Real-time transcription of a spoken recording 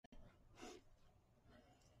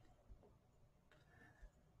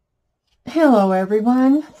Hello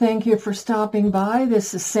everyone, thank you for stopping by.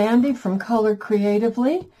 This is Sandy from Color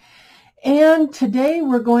Creatively, and today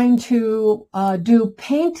we're going to do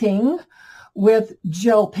painting with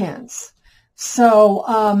gel pens.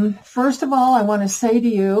 So first of all, I want to say to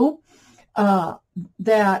you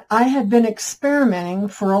that I had been experimenting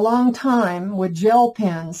for a long time with gel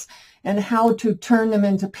pens and how to turn them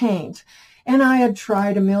into paint, and I had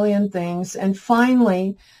tried a million things, and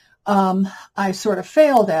finally I sort of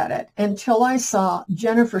failed at it until I saw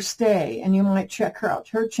Jennifer Stay, and you might check her out,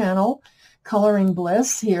 her channel, Coloring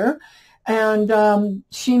Bliss here, and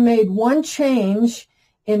she made one change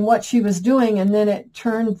in what she was doing, and then it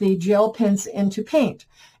turned the gel pens into paint.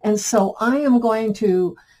 And so I am going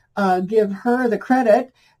to give her the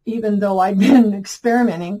credit, even though I've been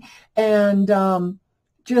experimenting, and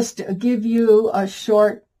just give you a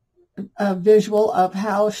short visual of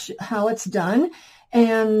how it's done.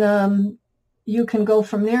 And you can go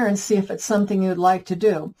from there and see if it's something you'd like to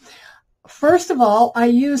do. First of all, I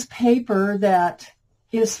use paper that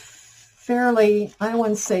is fairly, I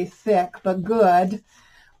wouldn't say thick, but good.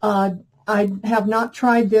 I have not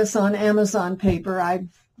tried this on Amazon paper. I've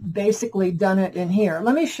basically done it in here.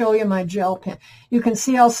 Let me show you my gel pen. You can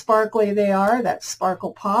see how sparkly they are, that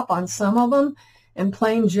sparkle pop on some of them, and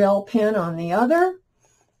plain gel pen on the other.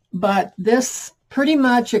 But this pretty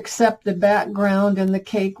much, except the background and the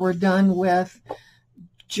cake, were done with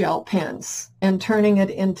gel pens and turning it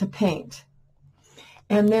into paint.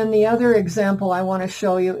 And then the other example I want to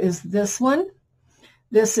show you is this one.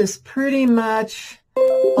 This is pretty much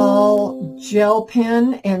all gel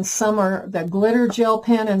pen, and some are the glitter gel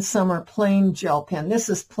pen and some are plain gel pen. This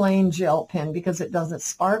is plain gel pen because it doesn't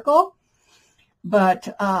sparkle,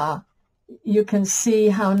 but you can see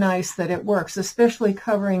how nice that it works, especially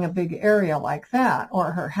covering a big area like that,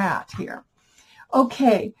 or her hat here.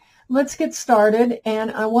 Okay, let's get started, and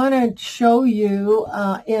I want to show you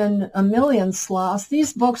in A Million Sloths.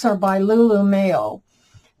 These books are by Lulu Mayo.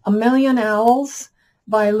 A Million Owls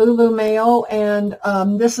by Lulu Mayo, and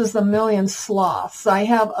this is A Million Sloths. I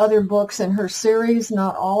have other books in her series,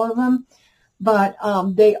 not all of them, but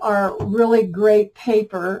they are really great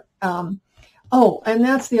paper. Oh, and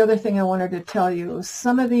that's the other thing I wanted to tell you.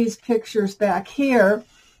 Some of these pictures back here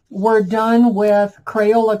were done with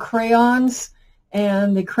Crayola crayons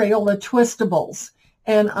and the Crayola Twistables.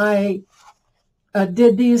 And I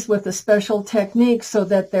did these with a special technique so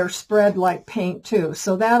that they're spread like paint too.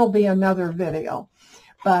 So that'll be another video.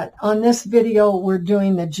 But on this video, we're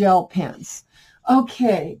doing the gel pens.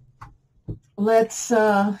 Okay, let's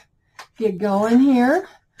get going here.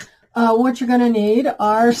 What you're going to need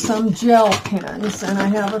are some gel pens, and I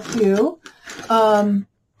have a few.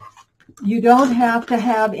 You don't have to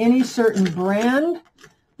have any certain brand.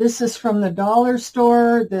 This is from the dollar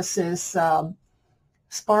store. This is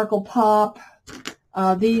Sparkle Pop.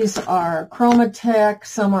 These are Chromatech.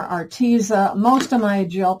 Some are Arteza. Most of my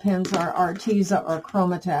gel pens are Arteza or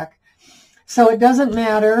Chromatech. So it doesn't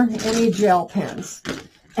matter, any gel pens.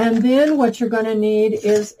 And then what you're going to need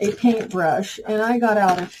is a paintbrush, and I got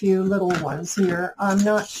out a few little ones here. I'm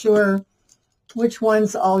not sure which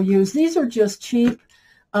ones I'll use. These are just cheap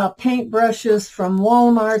paintbrushes from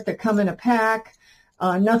Walmart that come in a pack,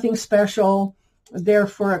 nothing special. They're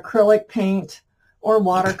for acrylic paint or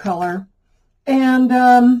watercolor. And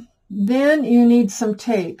then you need some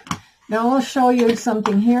tape. Now I'll show you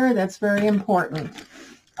something here that's very important.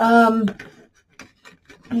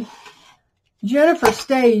 Jennifer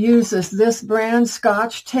Stay uses this brand,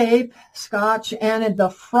 Scotch tape, Scotch, and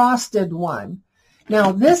the frosted one.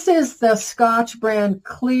 Now, this is the Scotch brand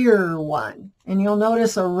clear one, and you'll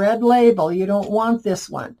notice a red label. You don't want this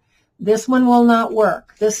one. This one will not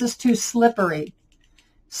work. This is too slippery.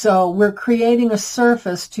 So we're creating a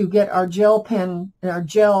surface to get our gel pen, our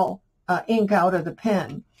gel ink out of the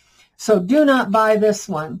pen. So do not buy this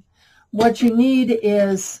one. What you need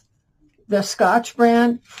is the Scotch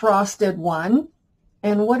brand frosted one.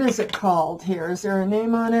 And what is it called here? Is there a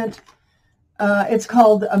name on it? It's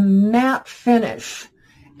called a matte finish.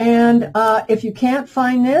 And if you can't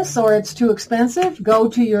find this or it's too expensive, go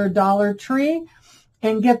to your Dollar Tree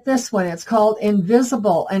and get this one. It's called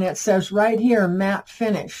Invisible, and it says right here, matte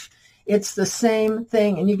finish. It's the same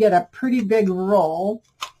thing, and you get a pretty big roll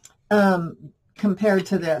compared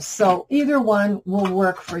to this. So either one will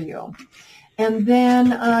work for you. And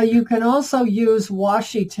then you can also use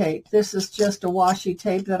washi tape. This is just a washi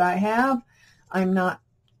tape that I have. I'm not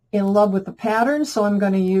in love with the pattern, so I'm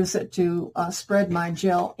going to use it to spread my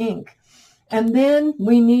gel ink. And then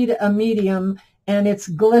we need a medium, and it's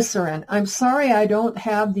glycerin. I'm sorry I don't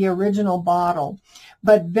have the original bottle,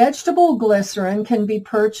 but vegetable glycerin can be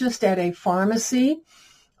purchased at a pharmacy.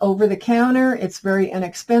 over the counter. It's very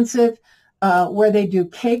inexpensive. Where they do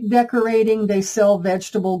cake decorating, they sell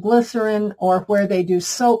vegetable glycerin, or where they do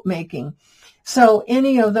soap making. So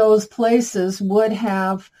any of those places would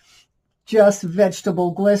have just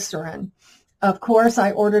vegetable glycerin. Of course,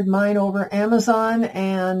 I ordered mine over Amazon,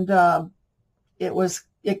 and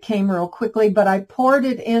it came real quickly, but I poured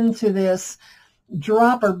it into this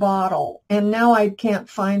dropper bottle, and now I can't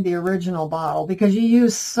find the original bottle because you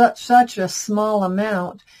use such a small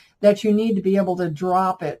amount that you need to be able to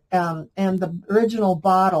drop it. And the original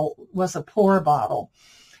bottle was a pour bottle.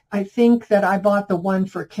 I think that I bought the one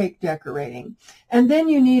for cake decorating. And then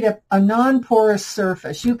you need a non-porous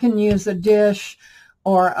surface. You can use a dish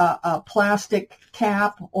or a plastic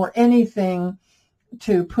cap or anything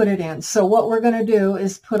to put it in. So what we're going to do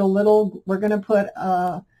is we're going to put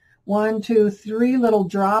 1, 2, 3 little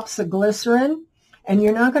drops of glycerin, and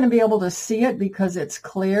you're not going to be able to see it because it's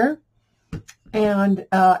clear. And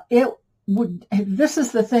this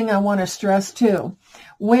is the thing I want to stress too.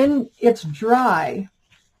 When it's dry,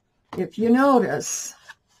 if you notice,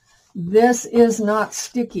 this is not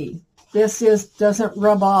sticky. Doesn't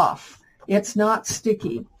rub off. It's not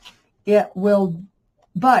sticky.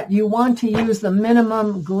 But you want to use the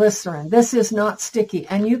minimum glycerin. This is not sticky.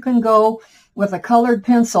 And you can go with a colored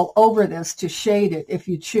pencil over this to shade it if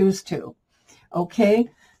you choose to. Okay,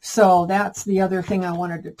 so that's the other thing I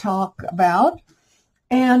wanted to talk about.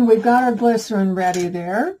 And we've got our glycerin ready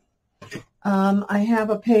there. I have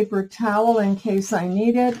a paper towel in case I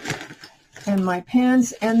need it, and my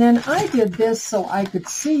pens. And then I did this so I could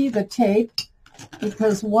see the tape,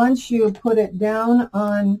 because once you put it down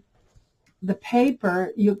on the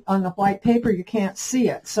paper, on the white paper, you can't see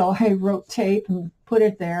it. So I wrote tape and put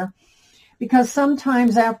it there, because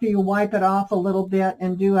sometimes after you wipe it off a little bit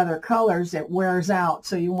and do other colors, it wears out.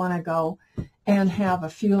 So you want to go and have a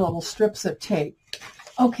few little strips of tape.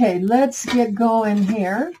 Okay, let's get going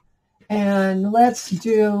here, and let's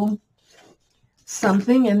do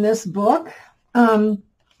something in this book. I'm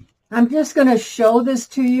just going to show this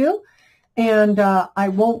to you, and I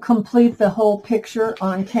won't complete the whole picture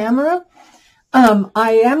on camera.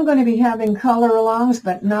 I am going to be having color-alongs,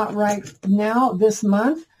 but not right now this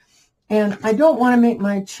month. And I don't want to make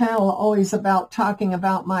my channel always about talking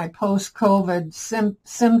about my post-COVID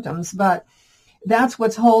symptoms, but that's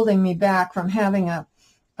what's holding me back from having a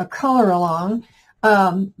color-along.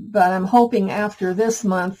 But I'm hoping after this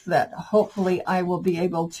month that hopefully I will be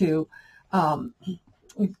able to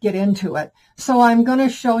get into it. So I'm going to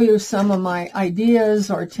show you some of my ideas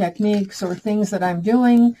or techniques or things that I'm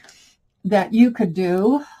doing that you could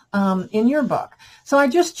do in your book. So I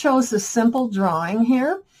just chose a simple drawing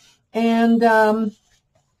here. And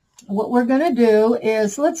what we're going to do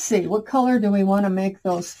is, let's see, what color do we want to make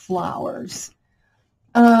those flowers?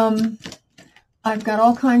 I've got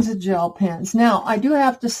all kinds of gel pens. Now, I do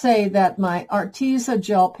have to say that my Arteza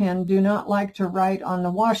gel pen do not like to write on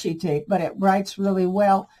the washi tape, but it writes really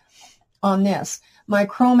well on this. My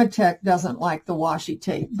Chromatech doesn't like the washi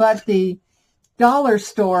tape, but the dollar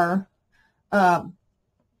store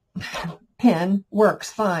pen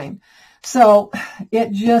works fine. So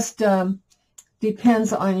it just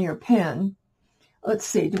depends on your pen. Let's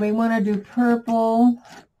see, do we want to do purple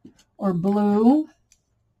or blue?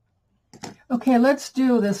 Okay, let's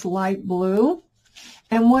do this light blue.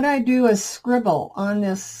 And what I do is scribble on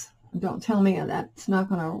this. Don't tell me that's not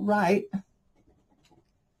going to write.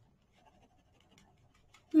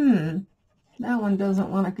 That one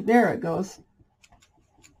doesn't want to. There it goes.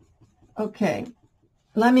 Okay,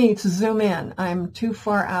 let me zoom in. I'm too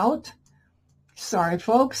far out. Sorry,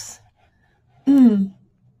 folks.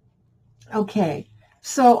 Okay,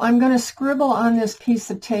 so I'm going to scribble on this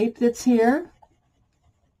piece of tape that's here.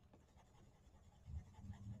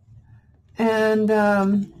 And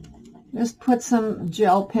just put some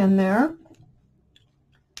gel pen there.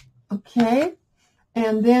 Okay,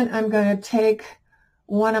 and then I'm going to take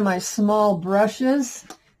one of my small brushes,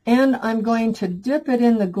 and I'm going to dip it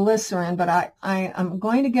in the glycerin, but I'm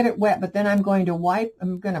going to get it wet, but then I'm going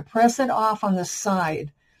to press it off on the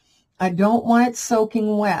side. I don't want it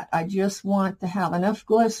soaking wet. I just want to have enough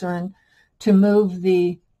glycerin to move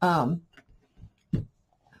the, the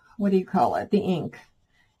ink.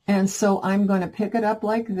 And so I'm going to pick it up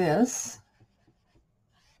like this.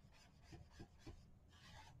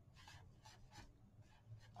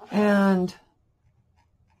 And,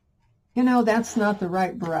 you know, that's not the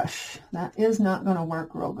right brush. That is not going to work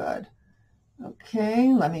real good.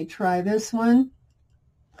 Okay, let me try this one.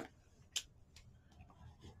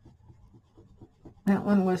 That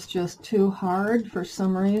one was just too hard for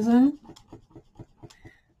some reason.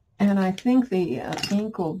 And And I think the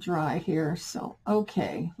ink will dry here. So,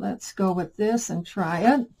 okay, let's go with this and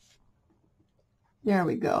try it. There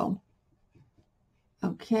we go.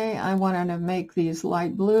 Okay, I wanted to make these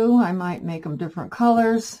light blue. I might make them different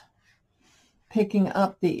colors. Picking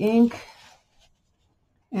up the ink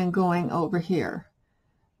and going over here.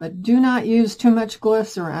 But do not use too much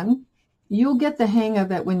glycerin. You'll get the hang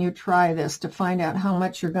of it when you try this to find out how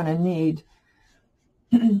much you're going to need.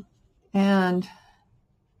 And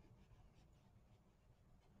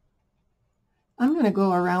I'm going to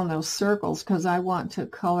go around those circles because I want to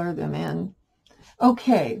color them in.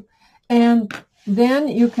 Okay, and then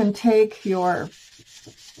you can take your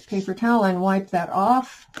paper towel and wipe that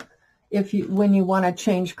off when you want to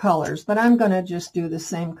change colors. But I'm going to just do the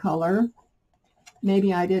same color.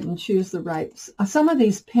 Maybe I didn't choose the right. Some of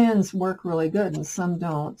these pens work really good and some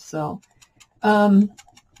don't. So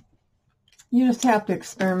you just have to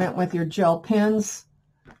experiment with your gel pens.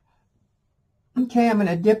 Okay, I'm going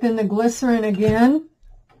to dip in the glycerin again.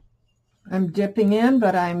 I'm dipping in,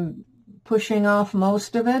 but I'm pushing off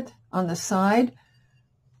most of it on the side.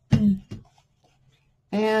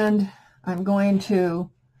 And I'm going to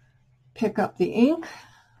pick up the ink,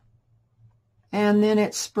 and then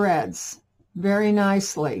it spreads very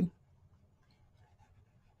nicely.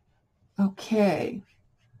 Okay,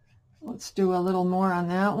 let's do a little more on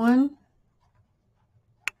that one.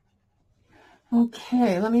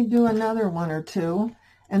 Okay, let me do another one or two,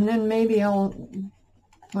 and then maybe well,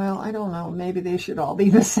 I don't know, maybe they should all be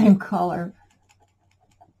the same color.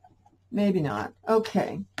 Maybe not.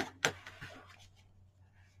 Okay.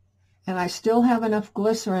 And I still have enough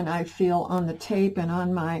glycerin, I feel, on the tape and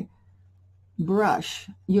on my brush.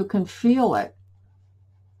 You can feel it.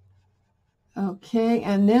 Okay,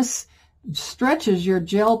 and this stretches your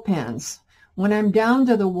gel pens. When I'm down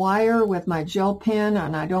to the wire with my gel pen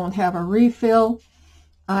and I don't have a refill,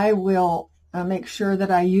 I will make sure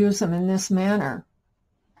that I use them in this manner.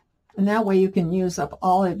 And that way you can use up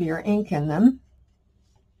all of your ink in them.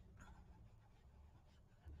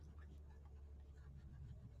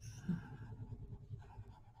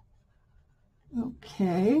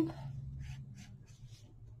 Okay.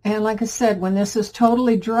 And like I said, when this is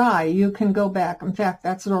totally dry, you can go back. In fact,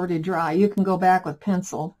 that's already dry. You can go back with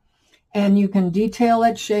pencil and you can detail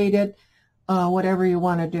it, shade it, whatever you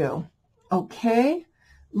want to do. Okay,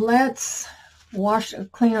 let's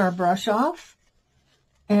clean our brush off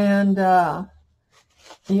and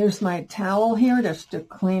use my towel here just to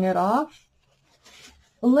clean it off.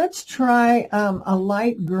 Let's try a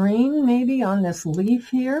light green maybe on this leaf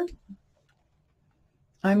here.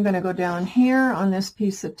 I'm going to go down here on this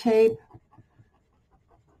piece of tape.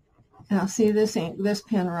 Now see, this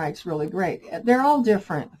pen writes really great. They're all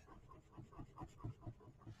different.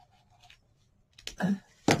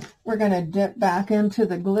 We're going to dip back into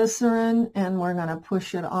the glycerin and we're going to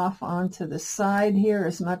push it off onto the side here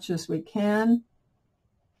as much as we can.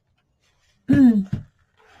 We're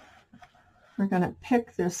going to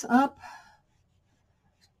pick this up,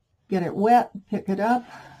 get it wet, pick it up.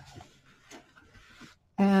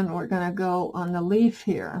 And we're going to go on the leaf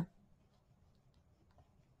here.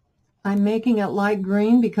 I'm making it light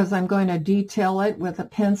green because I'm going to detail it with a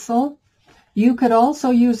pencil. You could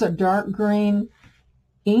also use a dark green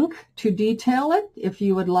ink to detail it if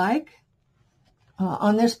you would like.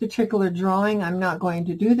 On this particular drawing, I'm not going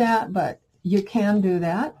to do that, but you can do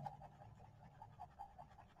that.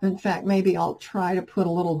 In fact, maybe I'll try to put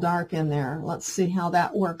a little dark in there. Let's see how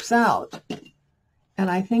that works out. And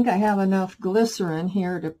I think I have enough glycerin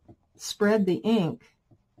here to spread the ink.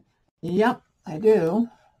 Yep, I do.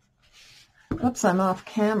 Whoops, I'm off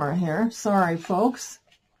camera here. Sorry, folks.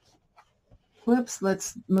 Whoops,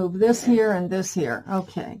 let's move this here and this here.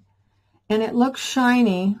 Okay. And it looks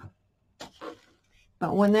shiny,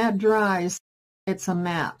 but when that dries, it's a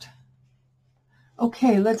matte.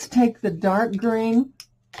 Okay, let's take the dark green.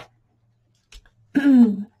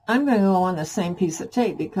 I'm going to go on the same piece of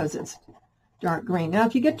tape because it's dark green. Now,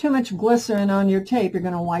 if you get too much glycerin on your tape, you're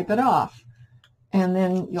going to wipe it off, and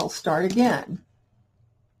then you'll start again.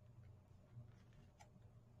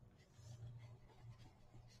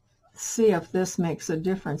 Let's see if this makes a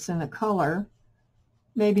difference in the color.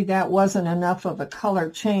 Maybe that wasn't enough of a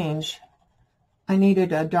color change. I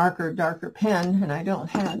needed a darker pen, and I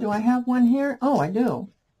don't have. Do I have one here? Oh, I do.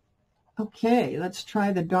 Okay, let's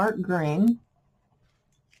try the dark green.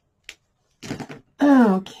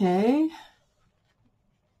 Okay.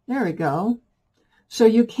 There we go. So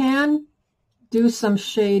you can do some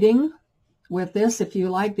shading with this if you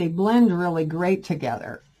like. They blend really great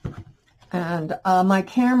together. And my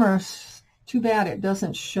camera, too bad it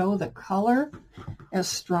doesn't show the color as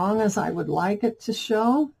strong as I would like it to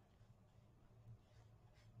show.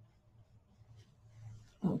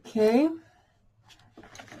 Okay.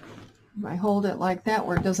 If I hold it like that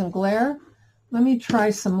where it doesn't glare, let me try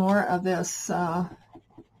some more of this.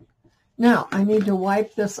 Now, I need to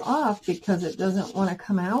wipe this off because it doesn't want to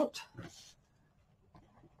come out.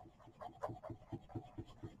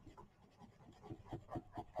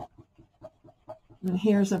 And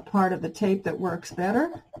here's a part of the tape that works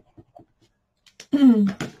better.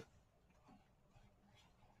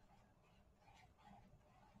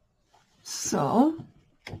 So,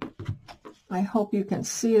 I hope you can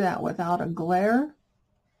see that without a glare.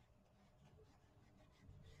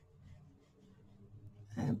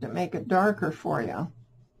 I have to make it darker for you.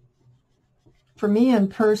 For me in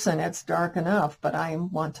person, it's dark enough, but I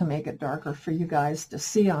want to make it darker for you guys to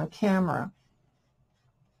see on camera.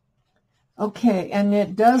 Okay, and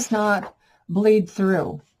it does not bleed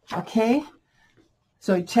through, okay?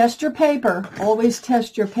 So you test your paper, always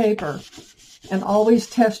test your paper, and always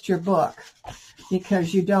test your book,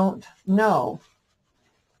 because you don't know.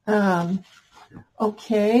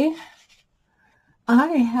 Okay,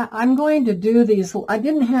 I'm going to do these. I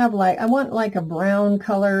didn't have I want like a brown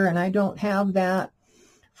color, and I don't have that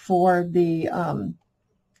for the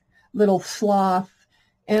little sloth.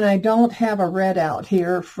 And I don't have a red out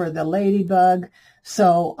here for the ladybug.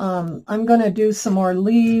 So I'm going to do some more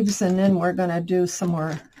leaves, and then we're going to do some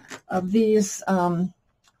more of these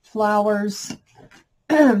flowers.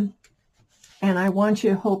 And I want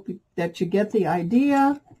you to hope that you get the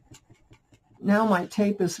idea. Now my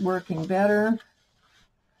tape is working better.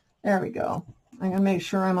 There we go. I'm going to make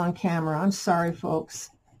sure I'm on camera. I'm sorry,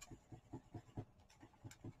 folks.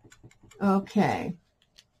 Okay.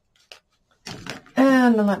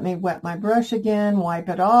 And let me wet my brush again, wipe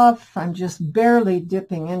it off. I'm just barely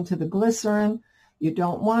dipping into the glycerin. You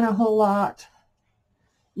don't want a whole lot.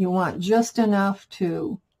 You want just enough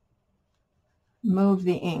to move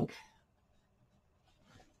the ink.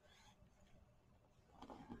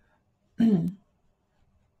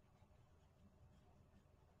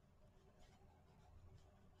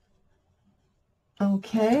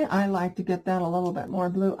 Okay, I like to get that a little bit more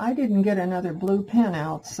blue. I didn't get another blue pen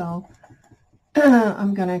out, so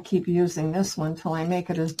I'm going to keep using this one till I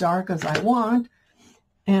make it as dark as I want.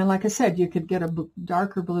 And like I said, you could get a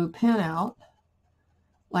darker blue pen out.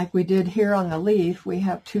 Like we did here on the leaf, we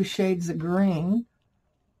have 2 shades of green.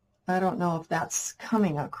 I don't know if that's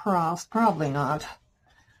coming across. Probably not.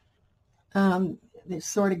 It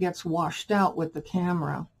sort of gets washed out with the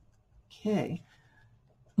camera. Okay.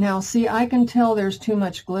 Now, see, I can tell there's too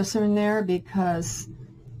much glycerin there because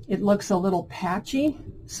it looks a little patchy,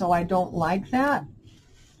 so I don't like that.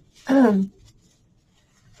 And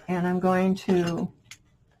I'm going to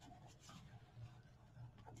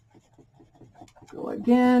go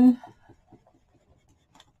again.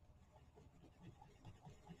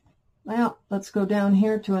 Well, let's go down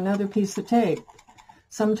here to another piece of tape.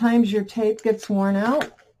 Sometimes your tape gets worn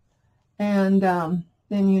out, and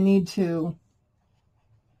then you need to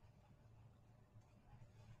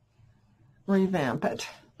revamp it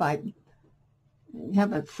by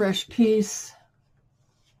have a fresh piece.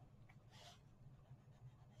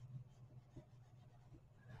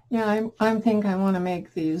 Yeah, I think I want to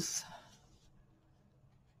make these.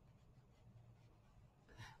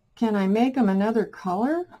 Can I make them another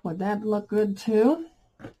color? Would that look good too?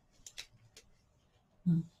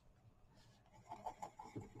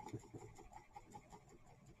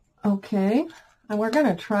 Okay, and we're going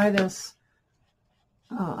to try this.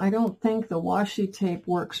 I don't think the washi tape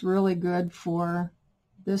works really good for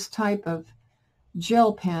this type of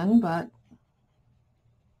gel pen, but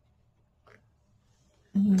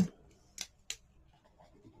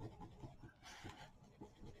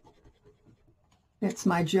it's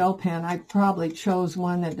my gel pen. I probably chose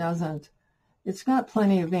one that doesn't. It's got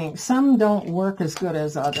plenty of ink. Some don't work as good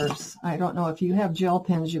as others. I don't know. If you have gel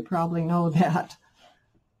pens, you probably know that.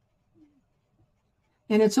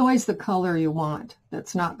 And it's always the color you want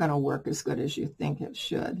that's not going to work as good as you think it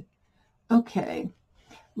should. Okay,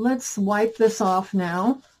 let's wipe this off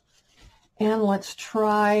now, and let's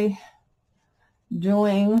try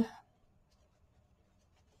doing,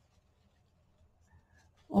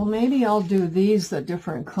 well, maybe I'll do these a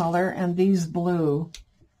different color and these blue.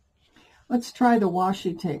 Let's try the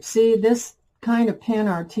washi tape. See, this kind of pen,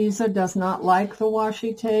 Arteza, does not like the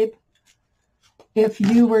washi tape. If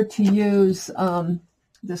you were to use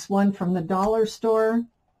this one from the dollar store,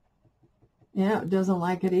 yeah, it doesn't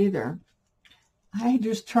like it either. I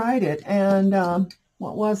just tried it, and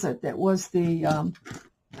what was it? That was the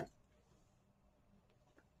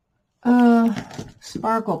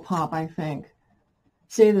Sparkle Pop, I think.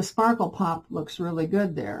 See, the Sparkle Pop looks really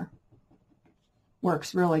good there.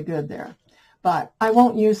 Works really good there. but I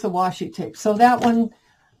won't use the washi tape. So that one,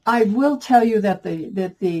 I will tell you that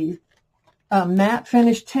the matte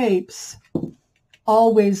finish tapes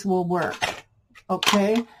always will work.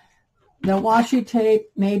 Okay, the washi tape,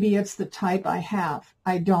 maybe it's the type I have.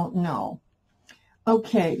 I don't know.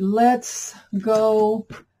 Okay, let's go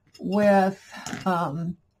with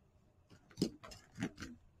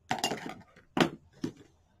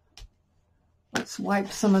let's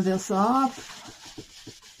wipe some of this off.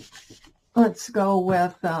 Let's go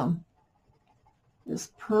with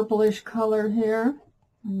this purplish color here.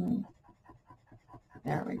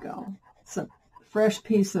 There we go. It's a fresh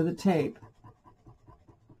piece of the tape.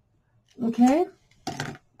 Okay,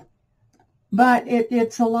 but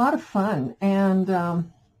it's a lot of fun, and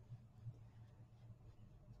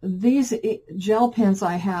these gel pens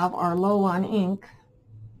I have are low on ink,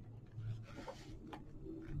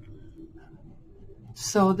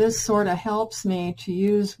 so this sort of helps me to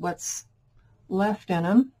use what's left in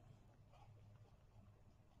them.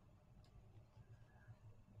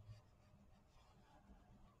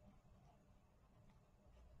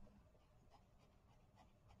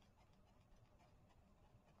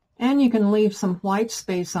 And you can leave some white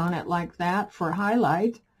space on it like that for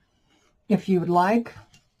highlight, if you would like.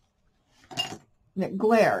 It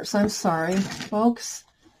glares. I'm sorry, folks,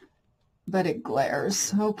 but it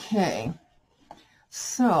glares. Okay,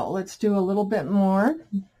 so let's do a little bit more.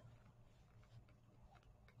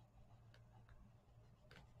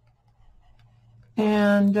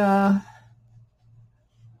 And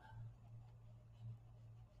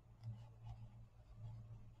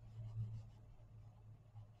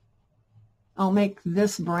I'll make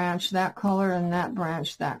this branch that color and that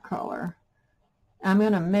branch that color. I'm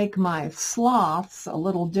going to make my sloths a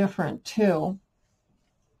little different too.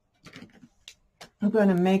 I'm going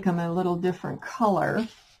to make them a little different color.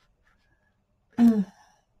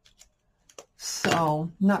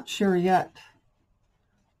 So, not sure yet.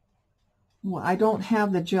 Well, I don't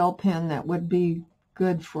have the gel pen that would be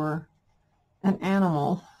good for an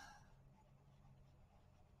animal.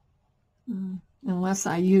 Unless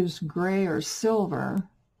I use gray or silver.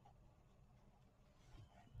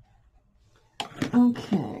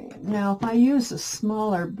 Okay, now if I use a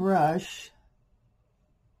smaller brush,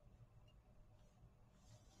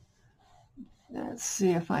 let's see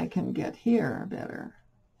if I can get here better.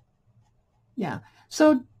 Yeah,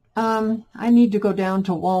 so I need to go down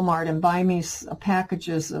to Walmart and buy me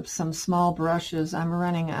packages of some small brushes. I'm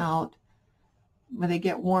running out. When they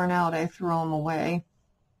get worn out, I throw them away.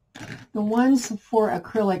 The ones for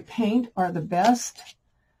acrylic paint are the best.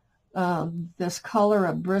 This color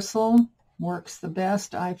of bristle works the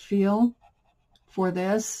best, I feel, for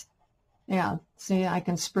this. Yeah, see, I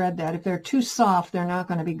can spread that. If they're too soft, they're not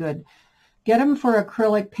going to be good. Get them for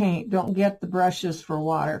acrylic paint. Don't get the brushes for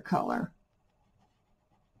watercolor.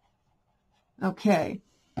 Okay,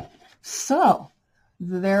 so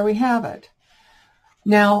there we have it.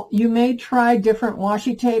 Now, you may try different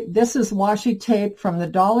washi tape. This is washi tape from the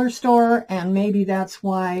dollar store, and maybe that's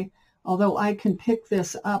why, although I can pick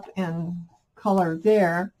this up and color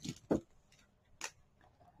there,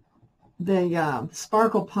 the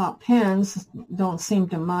Sparkle Pop pens don't seem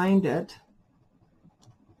to mind it.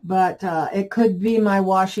 But it could be my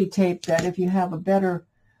washi tape, that if you have a better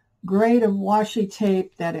grade of washi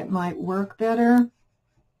tape, that it might work better.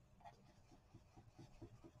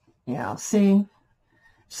 Yeah, see?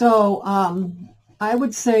 So I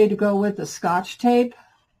would say to go with the Scotch tape,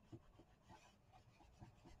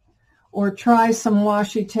 or try some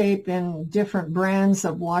washi tape, and different brands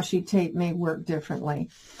of washi tape may work differently.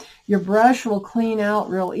 Your brush will clean out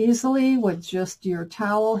real easily with just your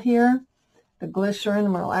towel here. The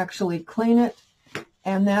glycerin will actually clean it,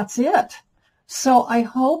 and that's it. So I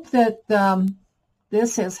hope that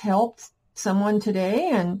this has helped someone today,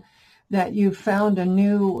 and that you found a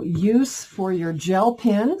new use for your gel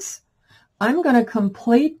pens. I'm going to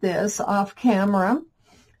complete this off camera,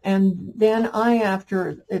 and then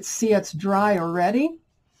after it's dry already,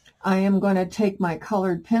 I am going to take my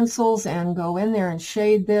colored pencils and go in there and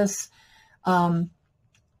shade this.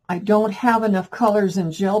 I don't have enough colors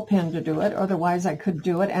in gel pen to do it, otherwise I could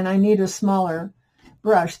do it, and I need a smaller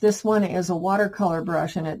brush. This one is a watercolor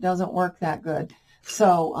brush, and it doesn't work that good.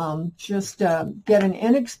 So just get an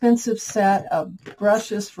inexpensive set of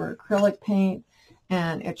brushes for acrylic paint,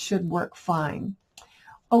 and it should work fine.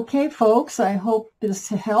 Okay, folks, I hope this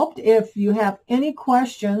helped. If you have any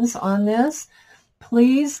questions on this,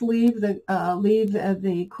 please leave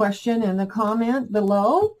the question in the comment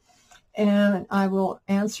below, and I will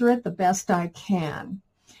answer it the best I can.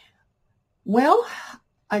 Well,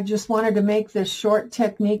 I just wanted to make this short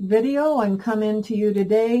technique video and come into you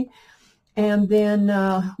today And then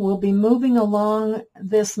we'll be moving along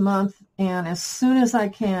this month, and as soon as I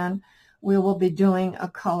can, we will be doing a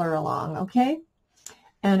color along, okay?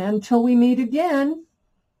 And until we meet again,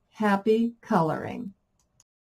 happy coloring.